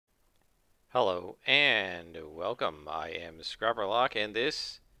Hello and welcome. I am Scrapperlock, and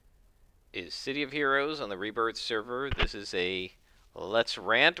this is City of Heroes on the Rebirth server. This is a Let's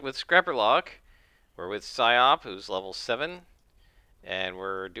Rant with Scrapperlock. We're with Psyop, who's level 7, and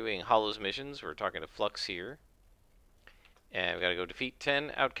we're doing Hollows missions. We're talking to Flux here. And we gotta go defeat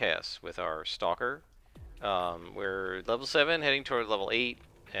 10 outcasts with our Stalker. We're level 7, heading toward level 8,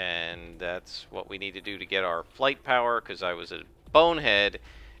 and that's what we need to do to get our flight power, because I was a bonehead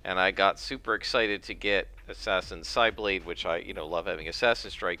and I got super excited to get Assassin Psyblade, which I, love having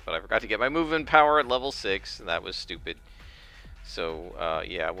Assassin Strike, but I forgot to get my movement power at level 6, and that was stupid. So,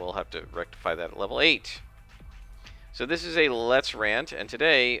 yeah, we'll have to rectify that at level 8. So this is a Let's Rant, and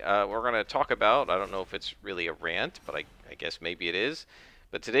today we're going to talk about, I don't know if it's really a rant, but I guess maybe it is,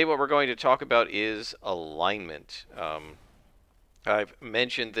 but today what we're going to talk about is alignment. I've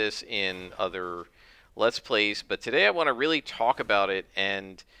mentioned this in other Let's Plays, but today I want to really talk about it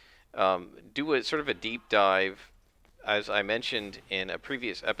and do a sort of a deep dive. As I mentioned in a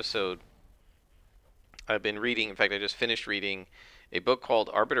previous episode, I've been reading, in fact I just finished reading a book called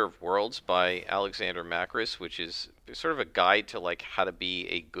Arbiter of Worlds by Alexander Macris, which is sort of a guide to like how to be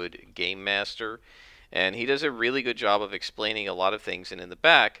a good game master. And he does a really good job of explaining a lot of things, and in the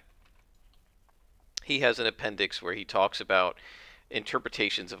back he has an appendix where he talks about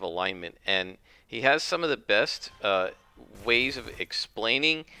interpretations of alignment, and he has some of the best ways of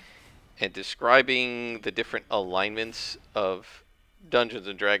explaining and describing the different alignments of Dungeons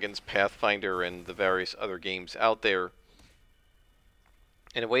and Dragons, Pathfinder, and the various other games out there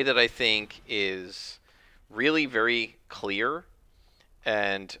in a way that I think is really very clear,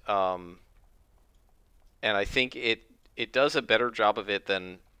 and I think it does a better job of it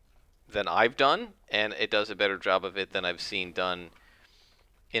than I've done, and it does a better job of it than I've seen done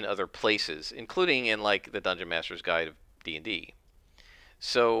in other places, including in like the Dungeon Master's Guide of D&D.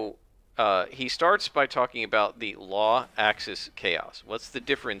 So he starts by talking about the law, axis, chaos. What's the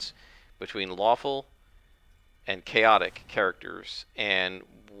difference between lawful and chaotic characters, and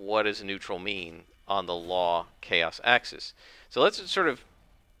what does neutral mean on the law chaos axis? So let's sort of,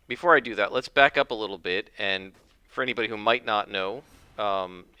 before I do that, let's back up a little bit, and for anybody who might not know,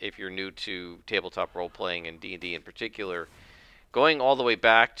 if you're new to tabletop role-playing and D&D in particular, going all the way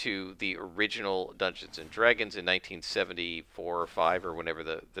back to the original Dungeons & Dragons in 1974 or 5, or whenever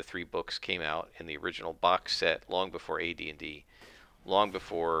the 3 books came out in the original box set, long before AD&D, long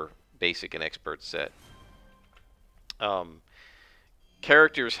before Basic and Expert set,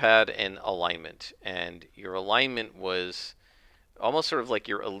 characters had an alignment, and your alignment was almost sort of like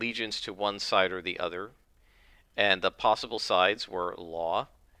your allegiance to one side or the other, and the possible sides were law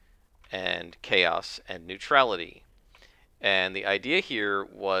and chaos and neutrality. And the idea here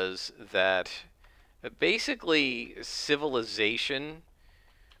was that basically civilization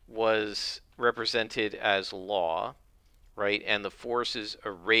was represented as law, right? And the forces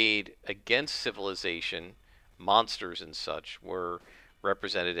arrayed against civilization, monsters and such, were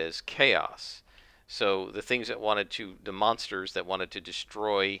represented as chaos. So the monsters that wanted to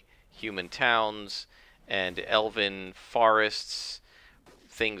destroy human towns and elven forests,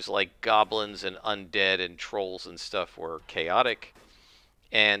 things like goblins and undead and trolls and stuff, were chaotic.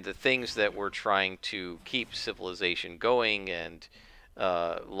 And the things that were trying to keep civilization going and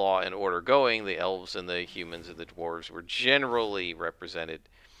law and order going, the elves and the humans and the dwarves, were generally represented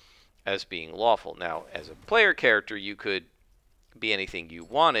as being lawful. Now, as a player character, you could be anything you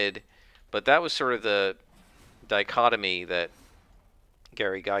wanted, but that was sort of the dichotomy that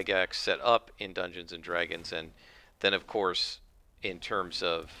Gary Gygax set up in Dungeons and Dragons. And then, of course, in terms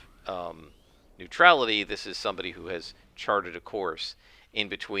of neutrality, this is somebody who has charted a course in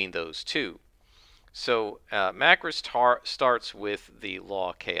between those two. So Macris starts with the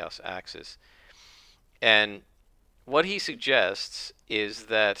law-chaos axis, and what he suggests is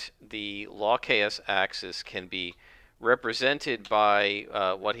that the law-chaos axis can be represented by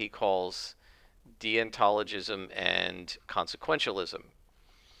what he calls Deontologism and Consequentialism.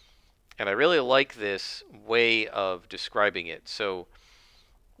 And I really like this way of describing it. So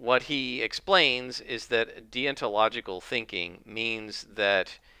what he explains is that deontological thinking means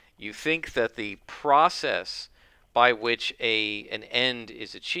that you think that the process by which an end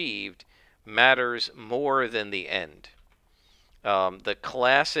is achieved matters more than the end. The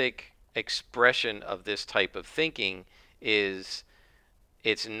classic expression of this type of thinking is,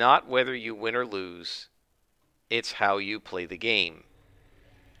 it's not whether you win or lose, it's how you play the game.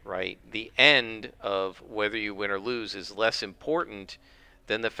 Right? The end of whether you win or lose is less important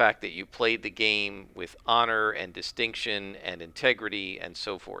than the fact that you played the game with honor and distinction and integrity and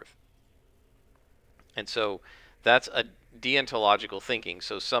so forth. And so that's deontological thinking.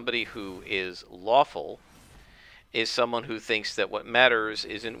 So somebody who is lawful is someone who thinks that what matters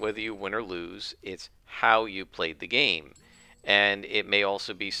isn't whether you win or lose, it's how you played the game. And it may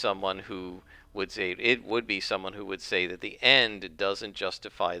also be someone who would say, it would be someone who would say that the end doesn't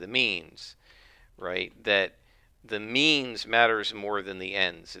justify the means, right? That the means matters more than the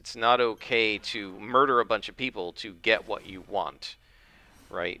ends. It's not okay to murder a bunch of people to get what you want,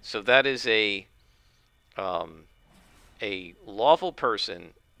 right? So that is a lawful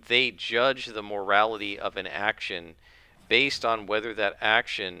person. They judge the morality of an action based on whether that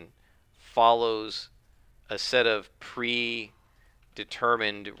action follows a set of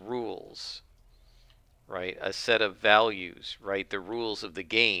predetermined rules, right? A set of values, right? The rules of the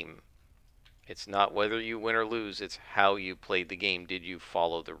game. It's not whether you win or lose, it's how you played the game. Did you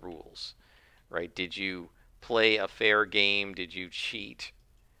follow the rules, right? Did you play a fair game? Did you cheat?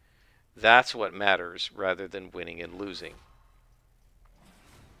 That's what matters rather than winning and losing.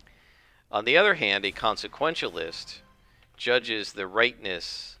 On the other hand, a consequentialist judges the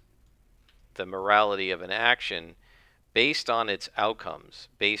rightness, the morality of an action based on its outcomes,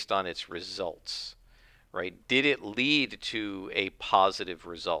 based on its results, right? Did it lead to a positive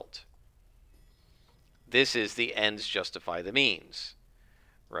result? This is the ends justify the means,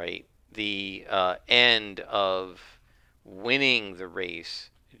 right? The end of winning the race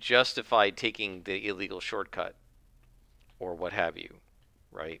justified taking the illegal shortcut or what have you,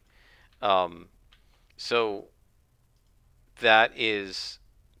 right? So that is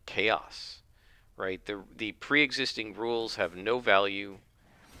chaos, right? The pre-existing rules have no value.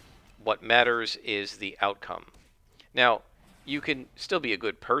 What matters is the outcome. Now, you can still be a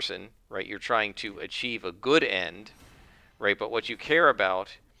good person, right? You're trying to achieve a good end, right? But what you care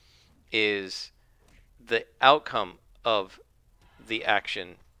about is the outcome of the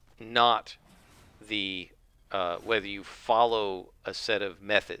action, not the whether you follow a set of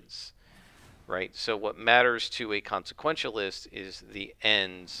methods, right? So what matters to a consequentialist is the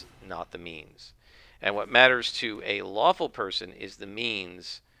ends, not the means. And what matters to a lawful person is the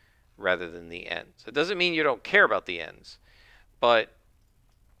means rather than the ends. It doesn't mean you don't care about the ends, but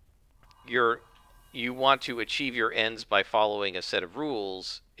you want to achieve your ends by following a set of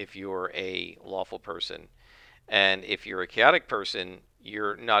rules if you're a lawful person. And if you're a chaotic person,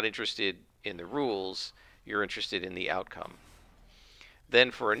 you're not interested in the rules, you're interested in the outcome.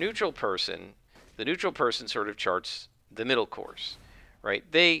 Then for a neutral person, the neutral person sort of charts the middle course, right?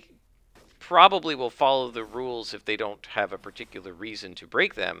 They probably will follow the rules if they don't have a particular reason to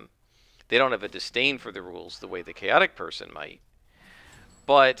break them. They don't have a disdain for the rules the way the chaotic person might.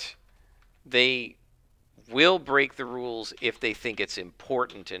 But they will break the rules if they think it's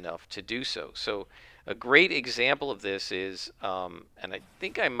important enough to do so. So a great example of this is, and I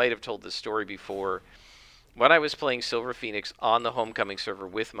think I might have told this story before, when I was playing Silver Phoenix on the Homecoming server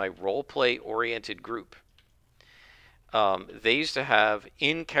with my role-play-oriented group, they used to have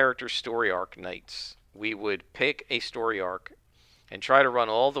in-character story arc nights. We would pick a story arc and try to run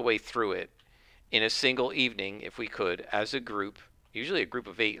all the way through it in a single evening, if we could, as a group. Usually a group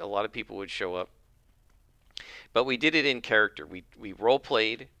of 8, a lot of people would show up. But we did it in character. We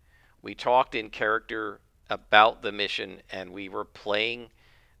role-played, we talked in character about the mission, and we were playing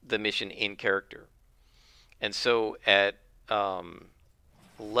the mission in character. And so at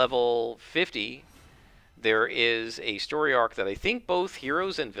level 50, there is a story arc that I think both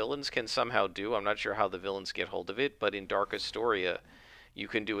heroes and villains can somehow do. I'm not sure how the villains get hold of it, but in Dark Astoria, you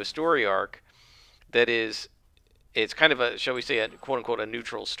can do a story arc that is, it's kind of a, shall we say, a quote-unquote a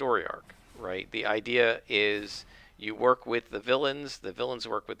neutral story arc, right? The idea is you work with the villains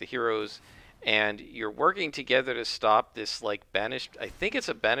work with the heroes, and you're working together to stop this, like, banished, I think it's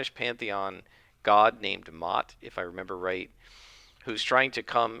a banished pantheon god named Mott, if I remember right, who's trying to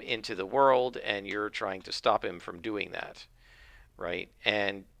come into the world, and you're trying to stop him from doing that, right?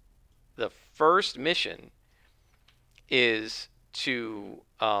 And the first mission is to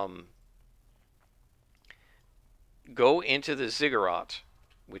go into the ziggurat,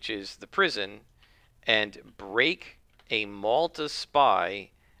 which is the prison, and break a Malta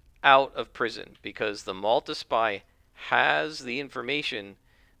spy out of prison, because the Malta spy has the information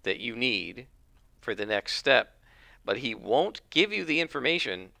that you need for the next step, but he won't give you the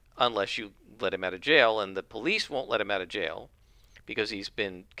information unless you let him out of jail, and the police won't let him out of jail because he's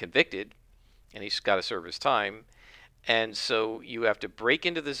been convicted and he's got to serve his time. And so you have to break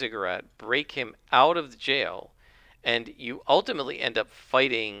into the ziggurat, break him out of the jail, and you ultimately end up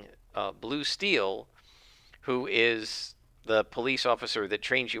fighting Blue Steel, who is the police officer that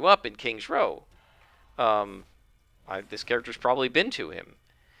trains you up in King's Row. This character's probably been to him.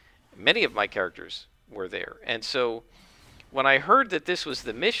 Many of my characters were there. And so when I heard that this was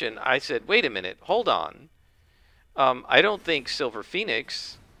the mission, I said, wait a minute, hold on. I don't think Silver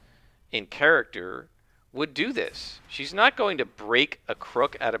Phoenix, in character, would do this. She's not going to break a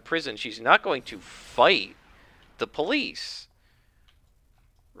crook out of prison. She's not going to fight the police.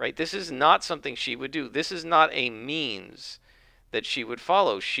 Right? This is not something she would do. This is not a means that she would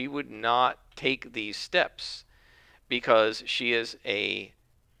follow. She would not take these steps because she is a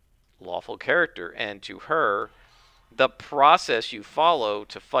lawful character, and to her, the process you follow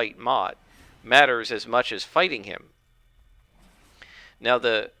to fight Mott matters as much as fighting him. Now,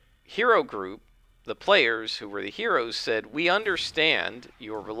 the hero group, the players who were the heroes, said, we understand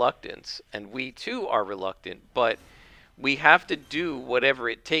your reluctance, and we too are reluctant, but we have to do whatever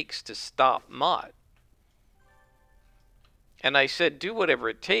it takes to stop Mott. And I said, do whatever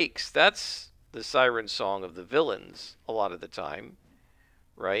it takes. That's the siren song of the villains a lot of the time,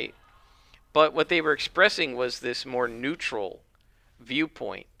 right? But what they were expressing was this more neutral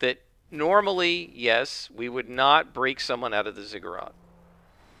viewpoint that normally, yes, we would not break someone out of the ziggurat.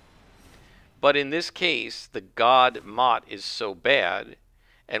 But in this case, the god Mott is so bad,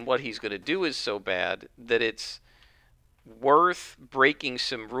 and what he's going to do is so bad, that it's worth breaking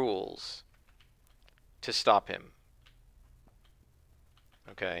some rules to stop him.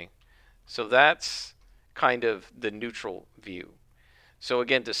 Okay? So that's kind of the neutral view. So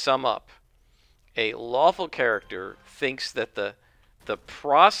again, to sum up, a lawful character thinks that the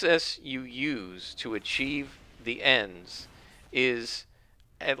process you use to achieve the ends is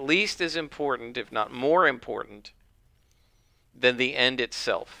at least as important, if not more important, than the end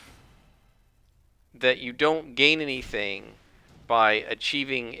itself. That you don't gain anything by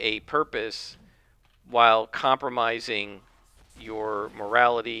achieving a purpose while compromising your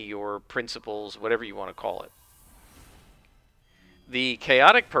morality, your principles, whatever you want to call it. The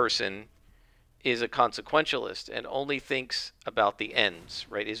chaotic person is a consequentialist and only thinks about the ends,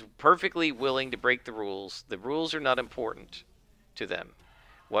 right? Is perfectly willing to break the rules. The rules are not important to them.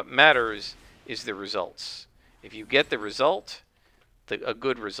 What matters is the results. If you get the result, a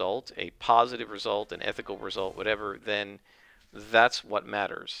good result, a positive result, an ethical result, whatever, then that's what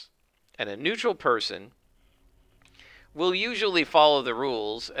matters. And a neutral person will usually follow the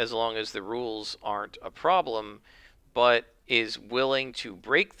rules as long as the rules aren't a problem, but is willing to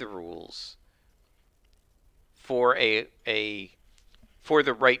break the rules for for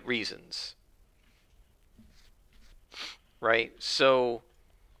the right reasons, right? So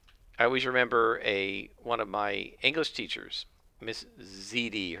I always remember one of my English teachers, Miss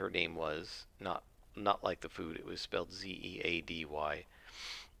ZD, her name was, not like the food, it was spelled Zeady,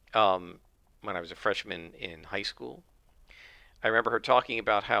 when I was a freshman in high school. I remember her talking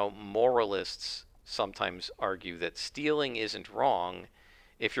about how moralists sometimes argue that stealing isn't wrong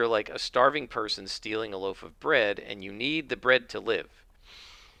if you're like a starving person stealing a loaf of bread and you need the bread to live.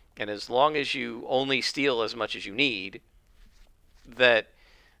 And as long as you only steal as much as you need, that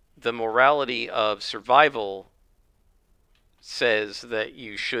the morality of survival says that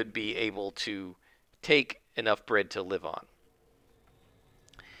you should be able to take enough bread to live on.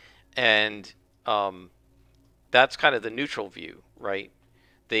 And that's kind of the neutral view, right?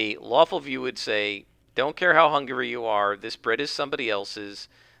 The lawful view would say, don't care how hungry you are, this bread is somebody else's,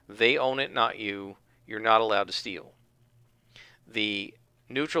 they own it, not you, you're not allowed to steal. The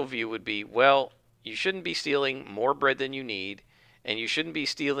neutral view would be, well, you shouldn't be stealing more bread than you need, and you shouldn't be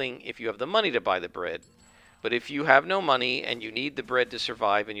stealing if you have the money to buy the bread. But if you have no money and you need the bread to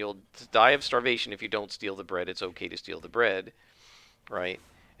survive and you'll die of starvation if you don't steal the bread, it's okay to steal the bread, right?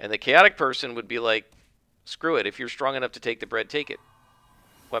 And the chaotic person would be like, screw it, if you're strong enough to take the bread, take it.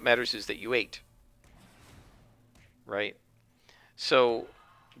 What matters is that you ate, right? So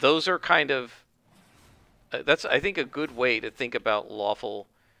those are kind of, that's, I think, a good way to think about lawful,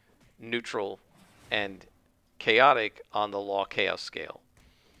 neutral, and chaotic on the law-chaos scale.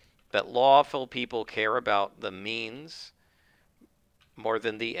 That lawful people care about the means more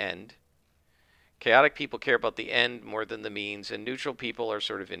than the end. Chaotic people care about the end more than the means, and neutral people are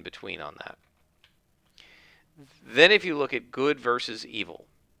sort of in between on that. Then if you look at good versus evil,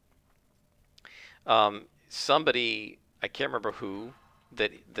 somebody, I can't remember who,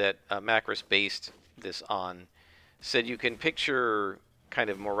 that Macris based this on, said you can picture kind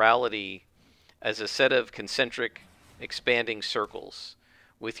of morality as a set of concentric expanding circles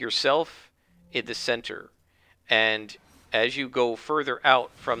with yourself in the center. And as you go further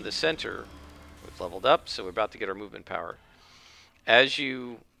out from the center, we've leveled up, so we're about to get our movement power. As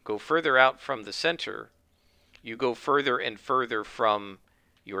you go further out from the center, you go further and further from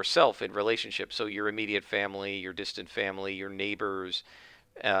yourself in relationship. So your immediate family, your distant family, your neighbors,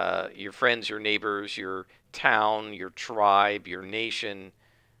 your friends, your neighbors, your town, your tribe, your nation,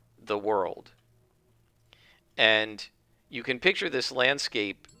 the world. And you can picture this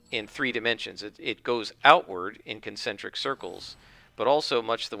landscape in 3 dimensions. It goes outward in concentric circles, but also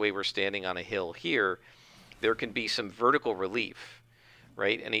much the way we're standing on a hill here, there can be some vertical relief,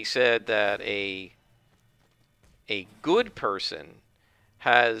 right? And he said that a good person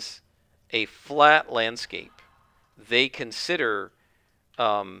has a flat landscape. They consider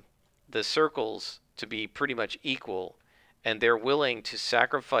the circles to be pretty much equal, and they're willing to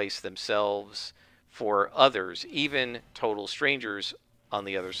sacrifice themselves for others, even total strangers on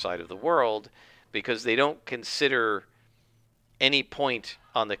the other side of the world, because they don't consider any point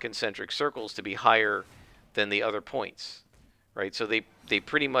on the concentric circles to be higher than the other points, right? So they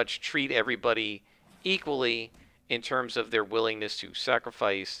pretty much treat everybody equally in terms of their willingness to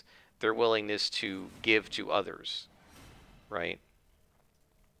sacrifice, their willingness to give to others, right?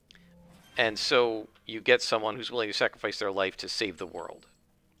 And so you get someone who's willing to sacrifice their life to save the world.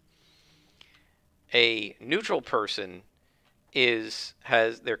 A neutral person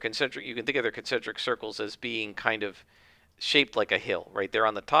has their concentric, you can think of their concentric circles as being kind of shaped like a hill, right? They're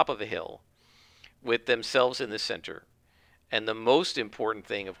on the top of a hill with themselves in the center. And the most important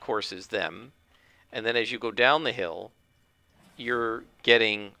thing, of course, is them. And then as you go down the hill, you're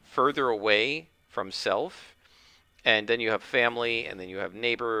getting further away from self. And then you have family, and then you have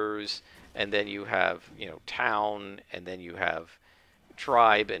neighbors, and then you have, town, and then you have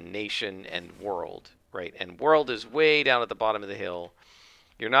tribe and nation and world, right? And world is way down at the bottom of the hill.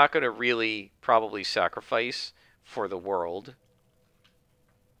 You're not going to really probably sacrifice for the world,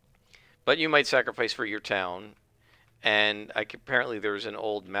 but you might sacrifice for your town. And apparently there's an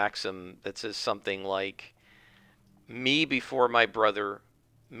old maxim that says something like, me before my brother,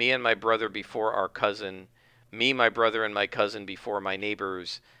 me and my brother before our cousin, me, my brother, and my cousin before my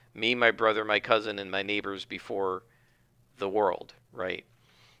neighbors, me, my brother, my cousin, and my neighbors before the world, right?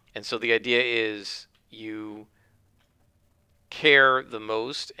 And so the idea is you care the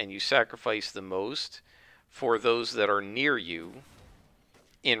most and you sacrifice the most for those that are near you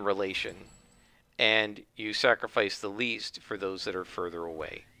in relation, and you sacrifice the least for those that are further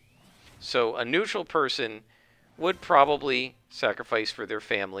away. So a neutral person would probably sacrifice for their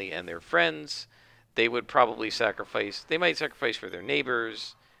family and their friends. They would probably sacrifice, they might sacrifice for their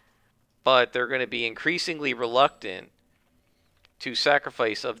neighbors, but they're going to be increasingly reluctant to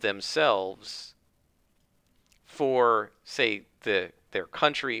sacrifice of themselves for, say, their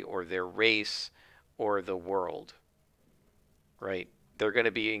country or their race or the world, right? They're going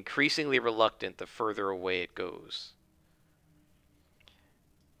to be increasingly reluctant the further away it goes.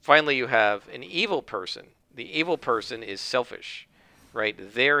 Finally, you have an evil person. The evil person is selfish, right?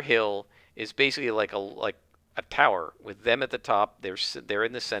 Their hill is basically like a tower with them at the top. They're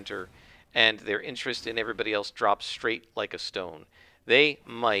in the center, and their interest in everybody else drops straight like a stone. They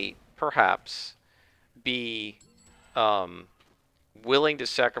might perhaps be willing to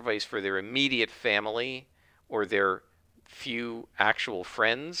sacrifice for their immediate family or their few actual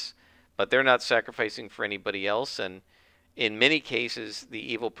friends, but they're not sacrificing for anybody else. And in many cases, the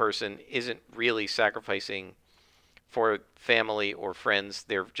evil person isn't really sacrificing for family or friends.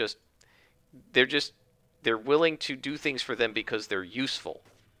 They're willing to do things for them because they're useful,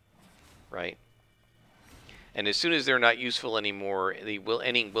 right? And as soon as they're not useful anymore,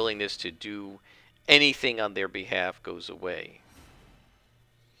 any willingness to do anything on their behalf goes away.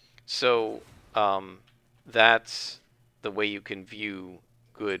 So that's the way you can view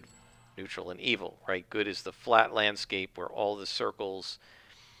good, neutral, and evil, right? Good is the flat landscape where all the circles,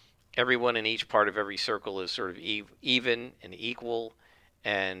 everyone in each part of every circle is sort of even and equal,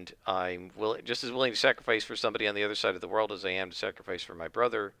 and I'm just as willing to sacrifice for somebody on the other side of the world as I am to sacrifice for my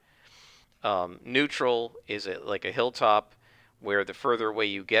brother. Neutral is like a hilltop where the further away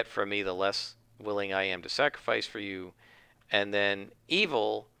you get from me, the less willing I am to sacrifice for you. And then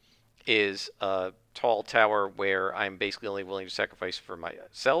evil is a tall tower where I'm basically only willing to sacrifice for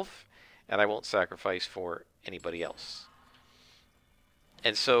myself, and I won't sacrifice for anybody else.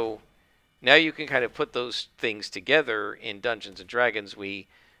 And so now you can kind of put those things together in Dungeons and Dragons. We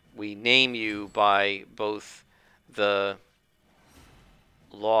name you by both the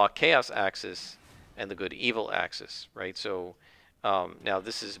law chaos axis and the good evil axis, right? So now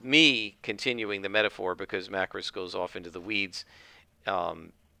this is me continuing the metaphor because Macris goes off into the weeds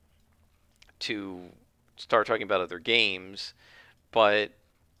to start talking about other games, but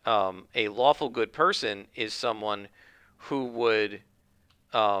a lawful good person is someone who would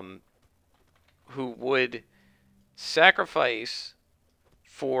sacrifice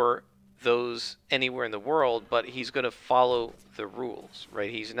for those anywhere in the world, but he's going to follow the rules, right?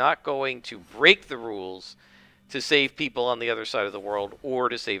 He's not going to break the rules to save people on the other side of the world, or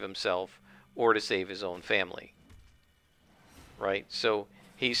to save himself, or to save his own family, right? So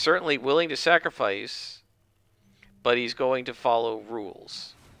he's certainly willing to sacrifice, but he's going to follow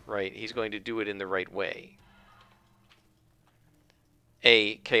rules, right? He's going to do it in the right way.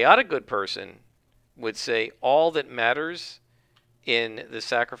 A chaotic good person would say all that matters in the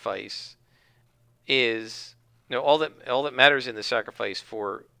sacrifice is, all that matters in the sacrifice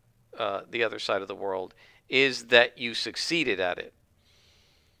for the other side of the world is that you succeeded at it,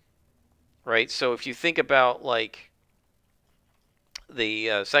 right? So if you think about like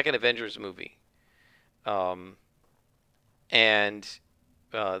the second Avengers movie, and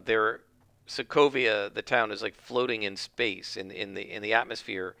their Sokovia, the town, is like floating in space in the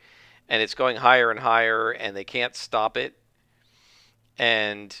atmosphere, and it's going higher and higher, and they can't stop it.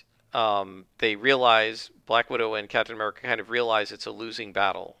 And they realize, Black Widow and Captain America kind of realize it's a losing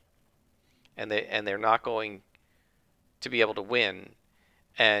battle, and they're not going to be able to win.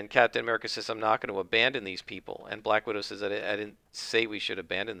 And Captain America says, "I'm not going to abandon these people." And Black Widow says, "I didn't say we should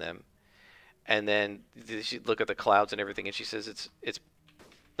abandon them." And then she look at the clouds and everything, and she says, "It's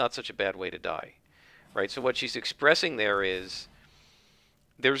not such a bad way to die," right? So what she's expressing there is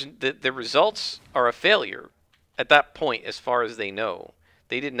the results are a failure at that point, as far as they know.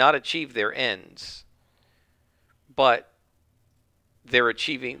 They did not achieve their ends, but they're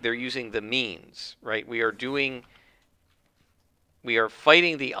using the means, right? We are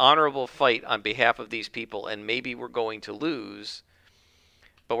fighting the honorable fight on behalf of these people, and maybe we're going to lose,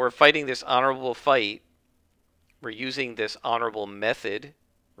 but we're fighting this honorable fight. We're using this honorable method,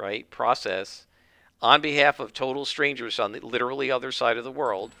 right, process, on behalf of total strangers on the literally other side of the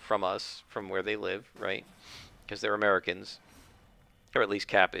world from us, from where they live, right? Because they're Americans, or at least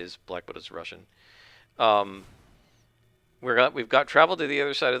Cap is. Black Widow's Russian. We've got traveled to the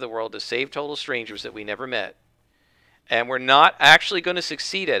other side of the world to save total strangers that we never met, and we're not actually going to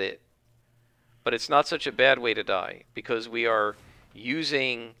succeed at it, but it's not such a bad way to die, because we are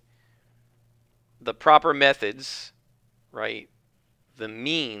using the proper methods, right? The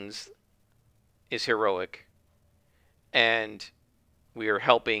means is heroic, and we are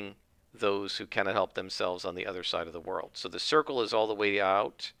helping those who cannot help themselves on the other side of the world. So the circle is all the way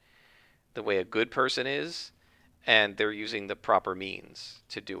out, the way a good person is, and they're using the proper means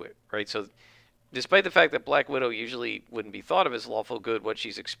to do it, right? So despite the fact that Black Widow usually wouldn't be thought of as lawful good, what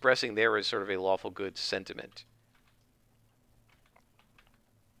she's expressing there is sort of a lawful good sentiment.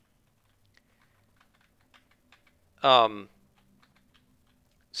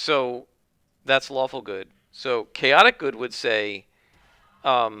 So that's lawful good. So chaotic good would say,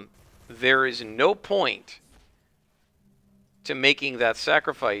 there is no point to making that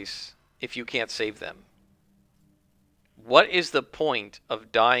sacrifice if you can't save them. What is the point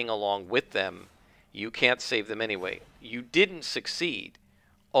of dying along with them? You can't save them anyway. You didn't succeed.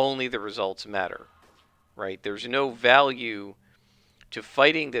 Only the results matter, right? There's no value to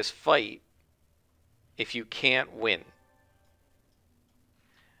fighting this fight if you can't win.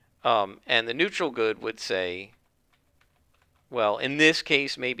 And the neutral good would say, well, in this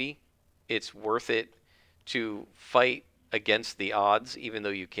case, maybe it's worth it to fight against the odds, even though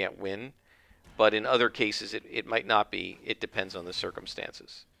you can't win. But in other cases, it might not be. It depends on the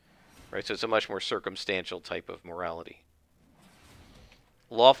circumstances, right? So it's a much more circumstantial type of morality.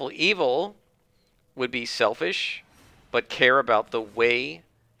 Lawful evil would be selfish, but care about the way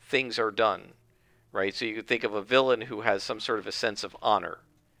things are done, right? So you could think of a villain who has some sort of a sense of honor,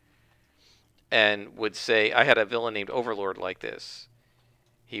 and would say, I had a villain named Overlord like this.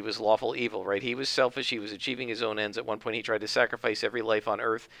 He was lawful evil, right? He was selfish. He was achieving his own ends. At one point, he tried to sacrifice every life on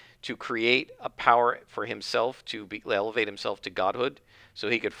Earth to create a power for himself, to elevate himself to godhood, so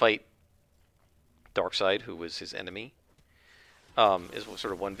he could fight Darkseid, who was his enemy. Is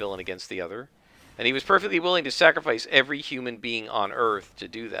sort of one villain against the other. And he was perfectly willing to sacrifice every human being on Earth to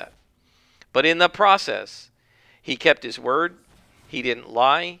do that. But in the process, he kept his word. He didn't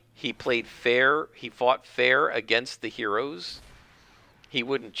lie. He played fair. He fought fair against the heroes. He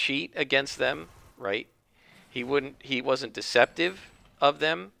wouldn't cheat against them, right? He wasn't deceptive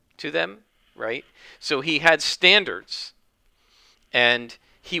to them, right? So he had standards, and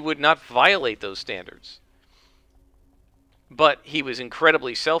he would not violate those standards. But he was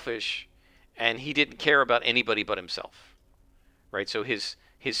incredibly selfish, and he didn't care about anybody but himself, right? So his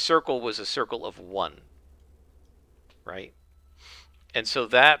circle was a circle of one, right? And so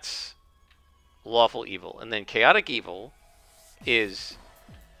that's lawful evil. And then chaotic evil is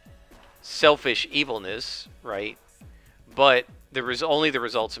selfish evilness, right? But only the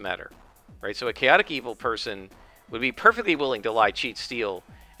results matter. right? So a chaotic evil person would be perfectly willing to lie, cheat, steal,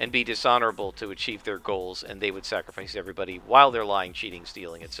 and be dishonorable to achieve their goals, and they would sacrifice everybody while they're lying, cheating,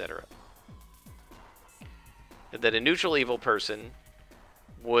 stealing, etc. That a neutral evil person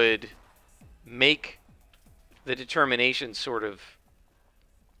would make the determination sort of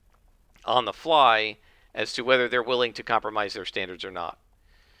on the fly as to whether they're willing to compromise their standards or not.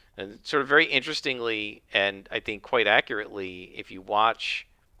 And sort of very interestingly, and I think quite accurately, if you watch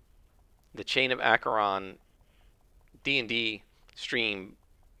the Chain of Acheron D&D stream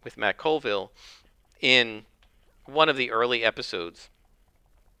with Matt Colville, in one of the early episodes,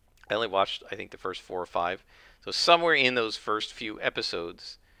 I only watched, I think, the first 4 or 5. So somewhere in those first few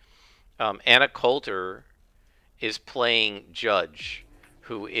episodes, Anna Coulter is playing Judge,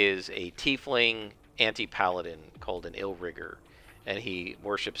 who is a tiefling anti-paladin called an Illrigger, and he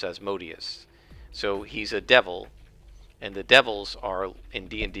worships Asmodeus. So he's a devil, and the devils are in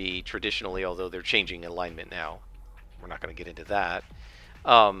D&D traditionally, although they're changing alignment now. We're not going to get into that.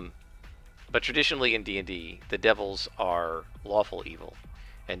 But traditionally in D&D, the devils are lawful evil,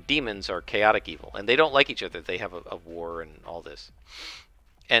 and demons are chaotic evil, and they don't like each other. They have a war and all this.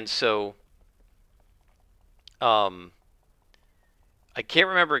 And so I can't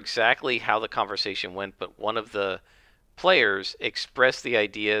remember exactly how the conversation went, but one of the players expressed the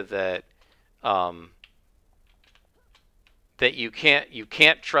idea that that you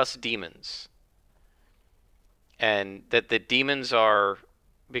can't trust demons, and that the demons are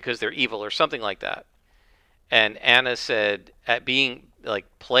because they're evil or something like that. And Anna said, at being like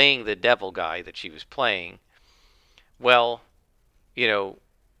playing the devil guy that she was playing, well, you know,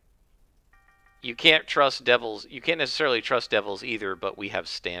 you can't trust devils. You can't necessarily trust devils either, but we have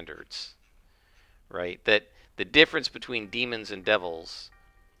standards, right? That the difference between demons and devils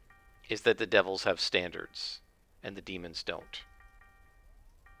is that the devils have standards and the demons don't.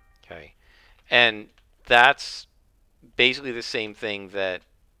 Okay. And that's basically the same thing that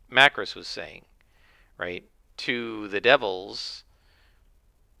Macros was saying, right? To the devils,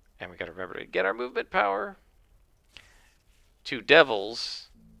 and we got to remember to get our movement power. To devils,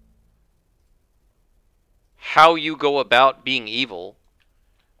 how you go about being evil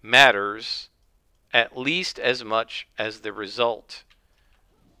matters at least as much as the result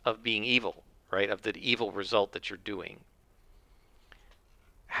of being evil, right? Of the evil result that you're doing.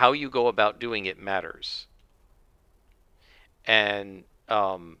 How you go about doing it matters. And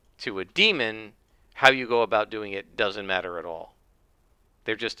to a demon, how you go about doing it doesn't matter at all.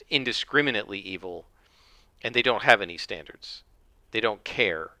 They're just indiscriminately evil, and they don't have any standards. They don't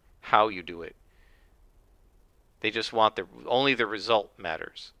care how you do it. They just want only the result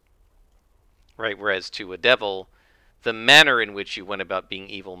matters, right? Whereas to a devil, the manner in which you went about being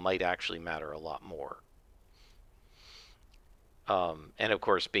evil might actually matter a lot more. And of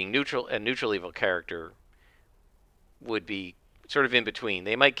course, being neutral, a neutral evil character would be sort of in between.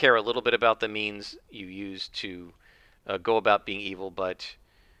 They might care a little bit about the means you use to go about being evil, but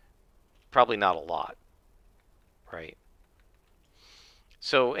probably not a lot, right?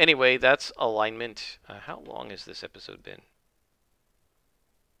 So anyway, that's alignment. How long has this episode been?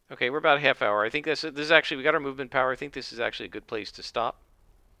 Okay, we're about a half hour. I think this is actually, we got our movement power. I think this is actually a good place to stop.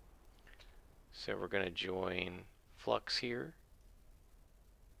 So we're going to join Flux here.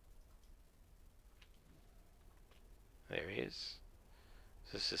 There he is.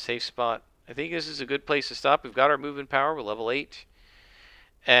 This is a safe spot. I think this is a good place to stop. We've got our movement power. We're level 8.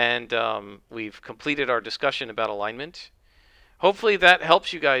 And we've completed our discussion about alignment. Hopefully that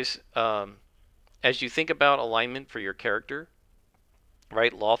helps you guys as you think about alignment for your character.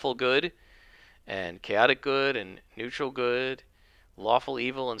 Right? Lawful good and chaotic good and neutral good, lawful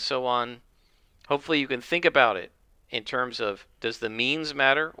evil, and so on. Hopefully you can think about it in terms of, does the means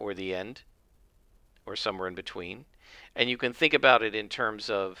matter or the end or somewhere in between? And you can think about it in terms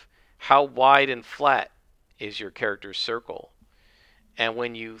of how wide and flat is your character's circle. And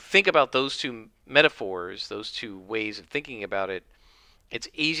when you think about those two metaphors, those two ways of thinking about it, it's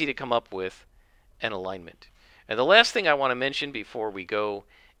easy to come up with an alignment. And the last thing I want to mention before we go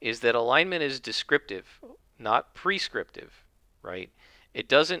is that alignment is descriptive, not prescriptive, right? It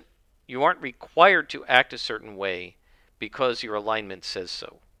doesn't, you aren't required to act a certain way because your alignment says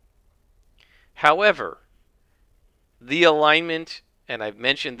so. However, the alignment, and I've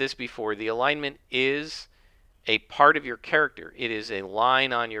mentioned this before, the alignment is a part of your character. It is a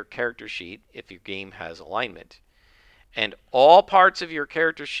line on your character sheet if your game has alignment. And all parts of your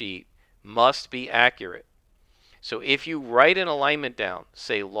character sheet must be accurate. So if you write an alignment down,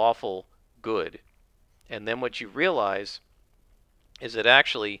 say lawful good, and then what you realize is that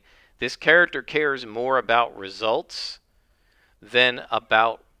actually this character cares more about results than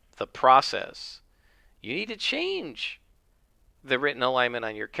about the process, you need to change the written alignment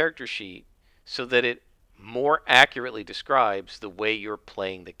on your character sheet so that it more accurately describes the way you're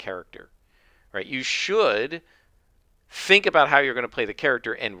playing the character. Right? You should think about how you're going to play the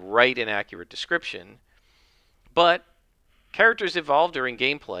character and write an accurate description, but characters evolve during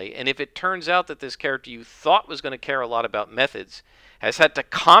gameplay, and if it turns out that this character you thought was going to care a lot about methods has had to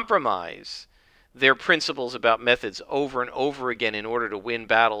compromise their principles about methods over and over again in order to win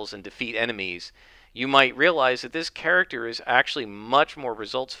battles and defeat enemies, you might realize that this character is actually much more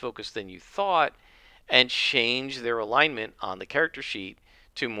results focused than you thought, and change their alignment on the character sheet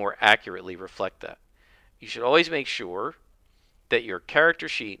to more accurately reflect that. You should always make sure that your character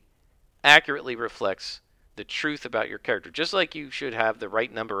sheet accurately reflects the truth about your character. Just like you should have the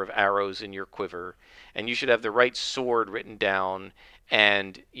right number of arrows in your quiver, and you should have the right sword written down,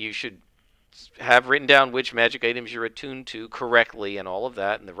 and you should have written down which magic items you're attuned to correctly and all of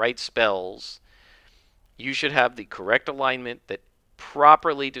that, and the right spells. You should have the correct alignment that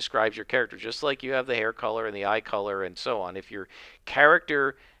properly describes your character, just like you have the hair color and the eye color and so on. If your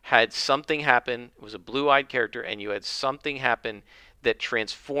character had something happen, it was a blue-eyed character, and you had something happen that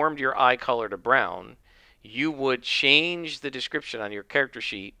transformed your eye color to brown, you would change the description on your character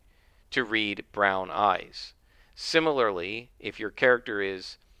sheet to read brown eyes. Similarly, if your character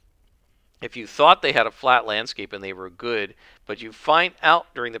is, if you thought they had a flat landscape and they were good, but you find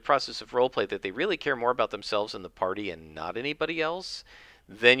out during the process of roleplay that they really care more about themselves and the party and not anybody else,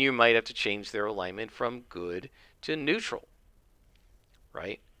 then you might have to change their alignment from good to neutral,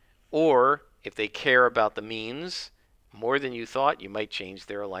 right? Or if they care about the means more than you thought, you might change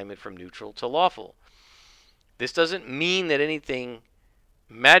their alignment from neutral to lawful. This doesn't mean that anything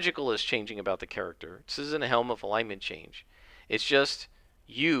magical is changing about the character. This isn't a helm of alignment change. It's just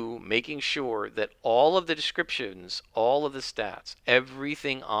you making sure that all of the descriptions, all of the stats,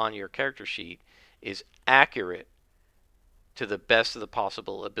 everything on your character sheet is accurate to the best of the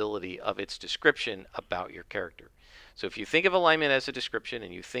possible ability of its description about your character. So if you think of alignment as a description,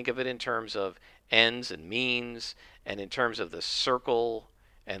 and you think of it in terms of ends and means, and in terms of the circle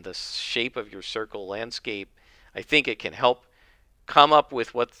and the shape of your circle landscape, I think it can help come up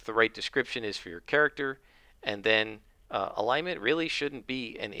with what the right description is for your character, and then alignment really shouldn't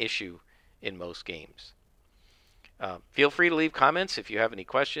be an issue in most games. Feel free to leave comments if you have any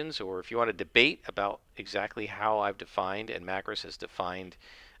questions, or if you want to debate about exactly how I've defined and Macros has defined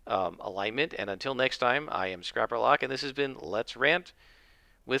alignment. And until next time, I am Scrapperlock, and this has been Let's Rant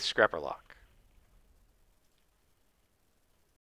with Scrapperlock.